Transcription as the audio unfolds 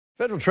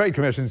Federal Trade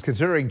Commission is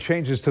considering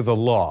changes to the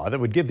law that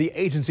would give the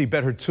agency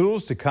better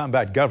tools to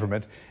combat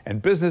government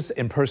and business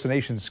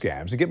impersonation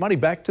scams and get money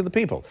back to the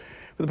people.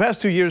 For the past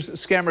 2 years,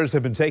 scammers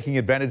have been taking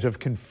advantage of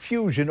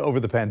confusion over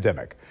the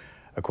pandemic.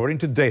 According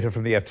to data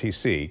from the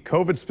FTC,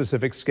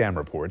 COVID-specific scam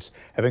reports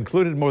have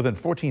included more than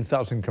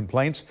 14,000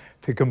 complaints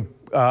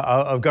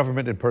of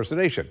government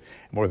impersonation,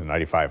 more than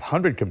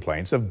 9,500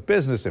 complaints of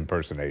business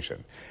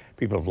impersonation.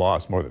 People have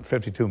lost more than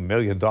 $52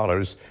 million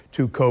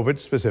to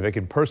COVID-specific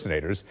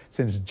impersonators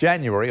since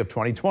January of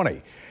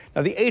 2020.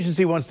 Now, the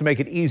agency wants to make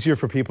it easier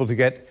for people to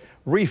get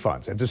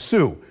refunds and to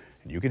sue,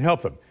 and you can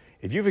help them.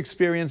 If you've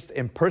experienced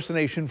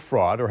impersonation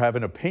fraud or have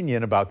an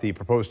opinion about the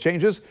proposed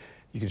changes,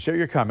 you can share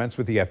your comments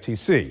with the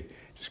FTC.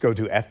 Just go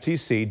to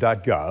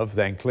ftc.gov,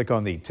 then click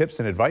on the Tips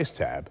and Advice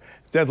tab.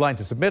 The deadline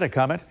to submit a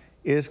comment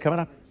is coming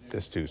up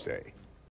this Tuesday.